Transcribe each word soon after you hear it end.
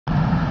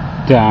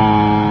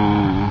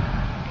Dun,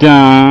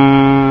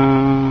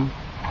 dun,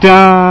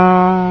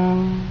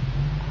 dun,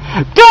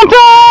 dun,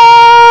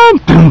 dun,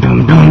 dun,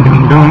 dun, dun,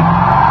 dun, dun.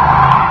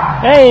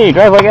 Hey,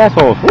 drive like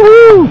assholes.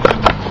 Woo!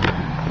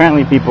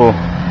 Apparently people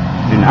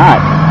do not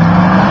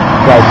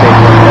drive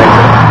safely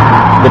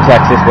in the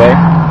Texas way.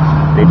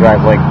 They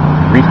drive like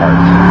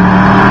retards.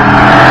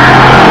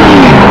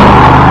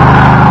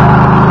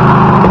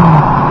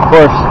 Of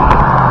course,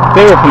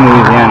 they were from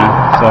Louisiana,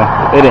 so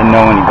they didn't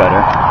know any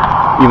better.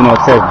 Even though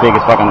it says big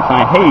as fuck on the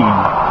sign, hey,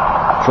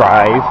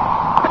 drive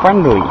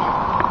friendly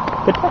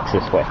the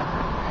Texas way.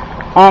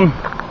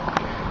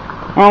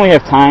 I only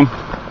have time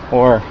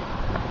or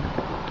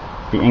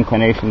the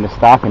inclination to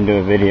stop and do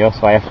a video,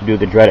 so I have to do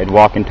the dreaded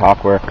walk and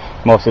talk where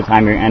most of the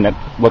time you end up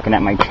looking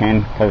at my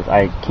chin because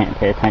I can't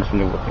pay attention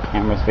to what the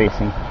camera's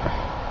facing.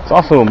 It's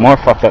also more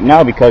fucked up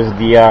now because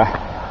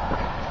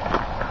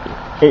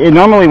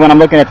normally when I'm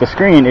looking at the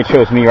screen it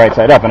shows me right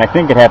side up, and I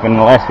think it happened in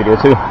the last video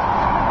too,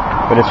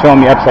 but it's showing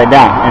me upside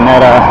down, and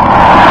that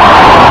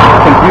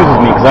confuses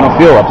me because I don't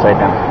feel upside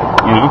down,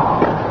 you know?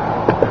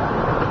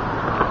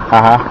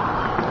 Haha.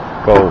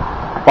 Go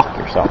fuck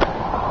yourself.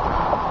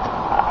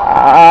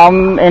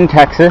 I'm in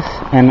Texas,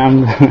 and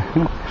I'm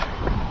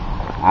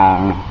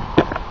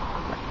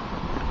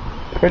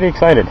pretty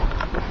excited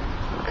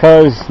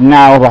because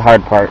now the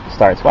hard part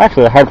starts. Well,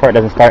 actually, the hard part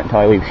doesn't start until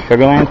I leave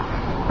Sugarland,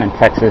 and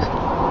Texas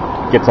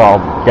gets all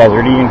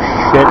deserty and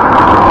shit.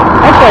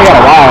 Actually, I got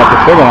a while after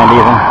Sugarland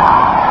even,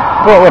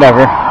 but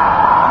whatever.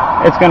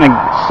 It's gonna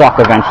suck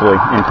eventually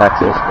in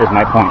Texas, is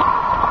my point,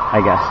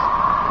 I guess.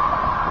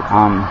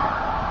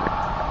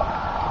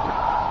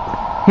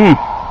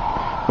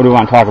 What do we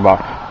want to talk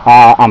about?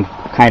 I'm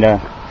kind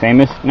of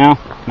famous now.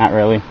 Not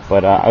really,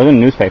 but I was in a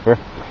newspaper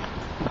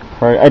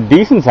for a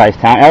decent-sized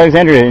town.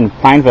 Alexandria and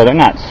Pineville, they're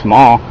not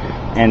small,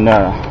 and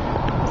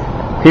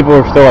people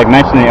were still like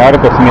mentioning the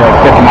article to me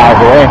like 50 miles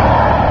away.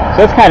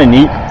 So that's kind of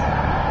neat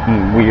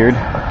and weird.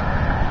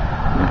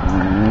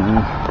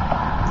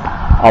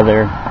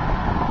 Other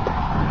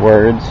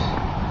words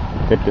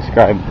that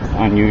describe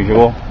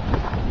unusual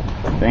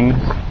things.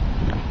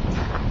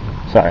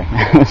 Sorry.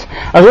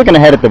 I was looking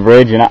ahead at the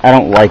bridge and I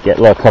don't like it.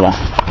 Look, hold on.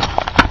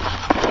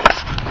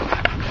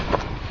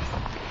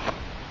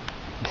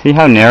 See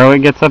how narrow it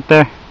gets up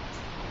there?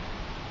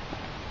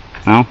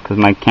 No? Because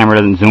my camera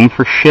doesn't zoom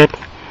for shit?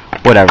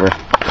 Whatever.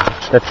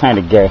 That's kind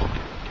of gay.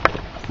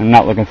 I'm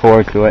not looking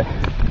forward to it.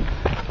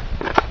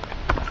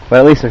 But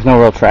at least there's no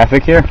real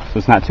traffic here, so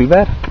it's not too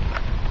bad.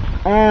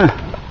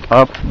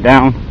 Up,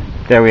 down,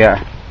 there we are.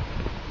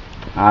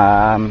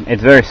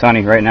 It's very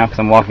sunny right now because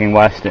I'm walking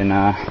west, and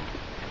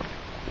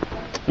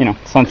you know,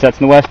 sun sets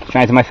in the west,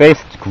 shines in my face.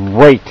 It's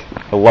great.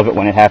 I love it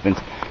when it happens,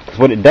 because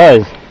what it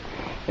does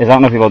is, I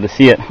don't know if you'll be able to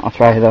see it. I'll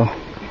try though.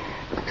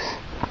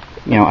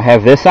 You know, I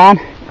have this on,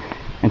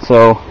 and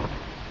so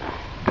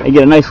I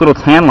get a nice little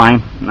tan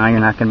line. Now you're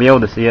not going to be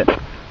able to see it.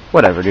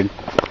 Whatever, dude.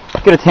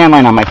 Get a tan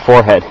line on my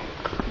forehead,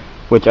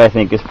 which I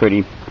think is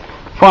pretty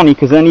funny,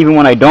 because then even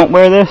when I don't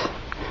wear this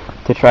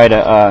to try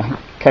to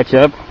catch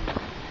up,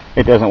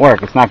 it doesn't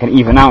work. It's not going to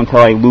even out until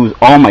I lose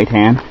all my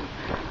tan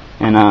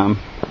and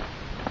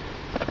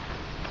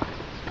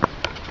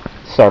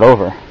start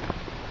over.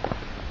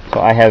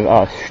 So I have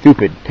a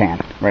stupid tan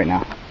right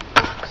now.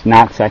 It's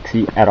not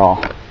sexy at all.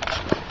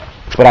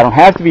 But I don't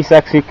have to be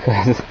sexy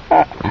because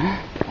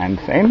I'm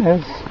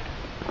famous.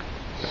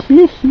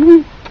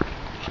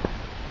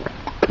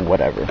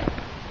 Whatever.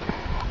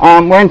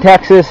 We're in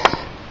Texas.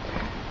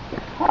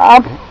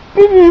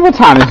 What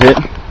time is it?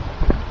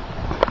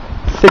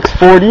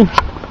 6:40.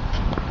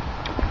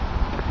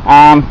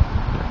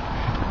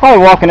 Probably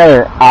walk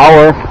another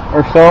hour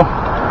or so,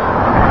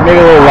 maybe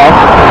a little less.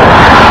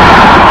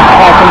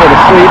 I'll somewhere to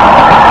sleep.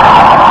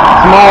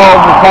 Tomorrow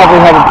we'll probably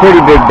have a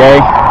pretty big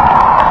day.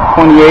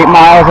 28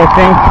 miles, I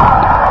think.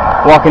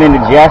 Walking into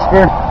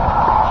Jasper.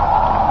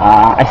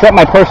 I set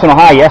my personal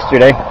high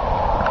yesterday.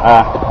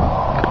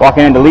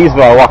 Walking into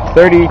Leesville, I walked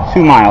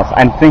 32 miles.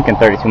 I'm thinking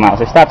 32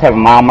 miles. I stopped having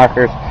mile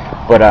markers,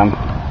 but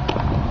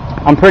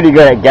I'm pretty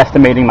good at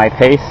guesstimating my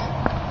pace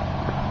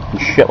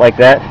and shit like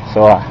that.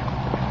 So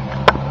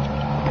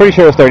pretty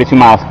sure it was 32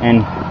 miles.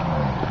 And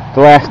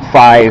the last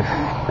 5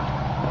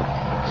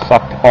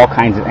 sucked all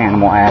kinds of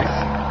animal ass.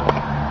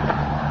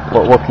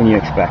 What can you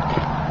expect?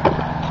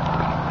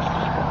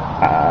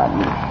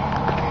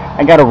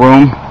 I got a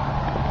room.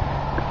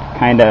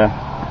 Kind of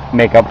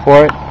make up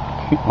for it.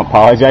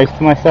 Apologize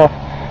to myself.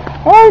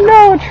 Oh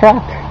no, a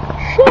truck.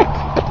 Shit.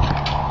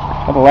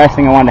 Well, the last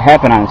thing I wanted to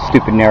happen on a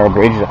stupid narrow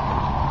bridge is a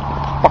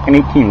fucking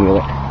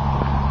 18-wheeler.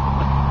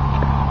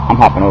 I'm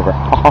hopping over.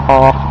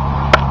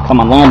 Come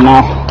on, land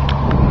now.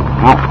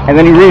 I don't have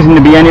any reason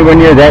to be anywhere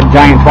near that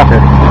giant fucker.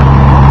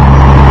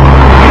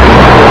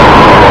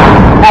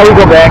 Now we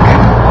go back.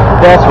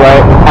 That's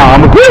right.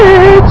 On the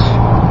bridge.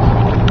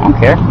 I don't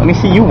care. Let me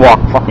see you walk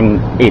fucking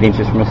 8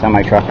 inches from a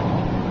semi-truck.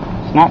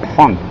 It's not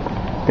fun.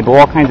 They blow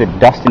all kinds of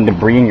dust and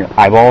debris in your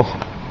eyeballs.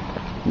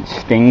 It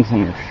stings in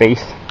your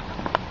face.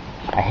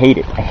 I hate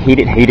it. I hate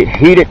it, hate it,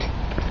 hate it.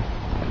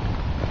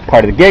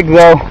 Part of the gig,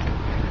 though.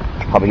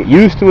 Probably get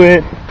used to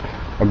it,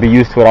 or be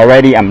used to it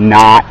already. I'm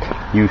not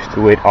used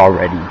to it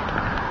already.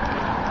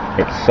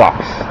 It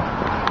sucks.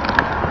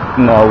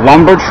 And the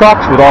lumber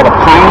trucks with all the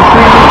pine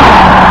trees,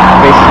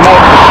 they smell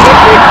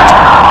specific,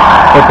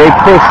 but they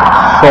push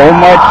so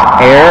much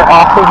air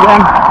off of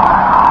them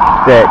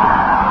that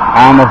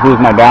I almost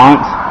lose my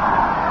balance.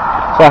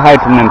 So I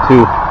hide from them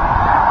too.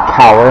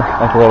 Cower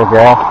like a little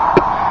girl.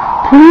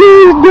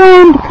 Please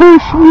don't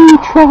push me,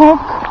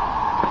 truck.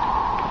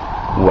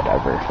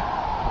 Whatever.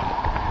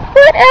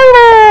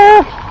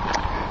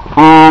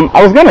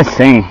 I was gonna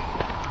sing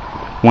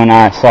when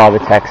I saw the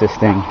Texas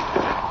thing.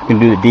 You can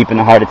do the Deep in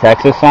the Heart of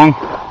Texas song,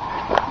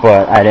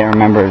 but I didn't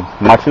remember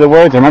much of the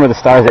words. I remember the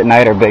stars at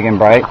night are big and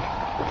bright.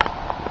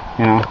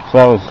 You know, so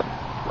that was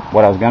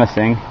what I was gonna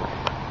sing.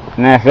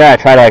 And then after that,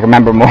 I tried to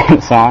remember more of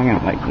the song, and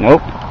I'm like,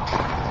 nope.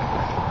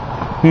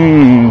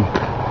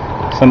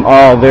 Some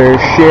other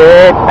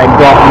shit. I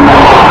don't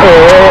remember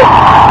it.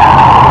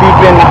 Deep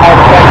in the Heart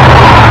of Texas.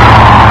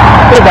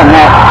 Could have done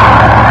that.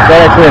 That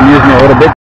actually amused me a little bit.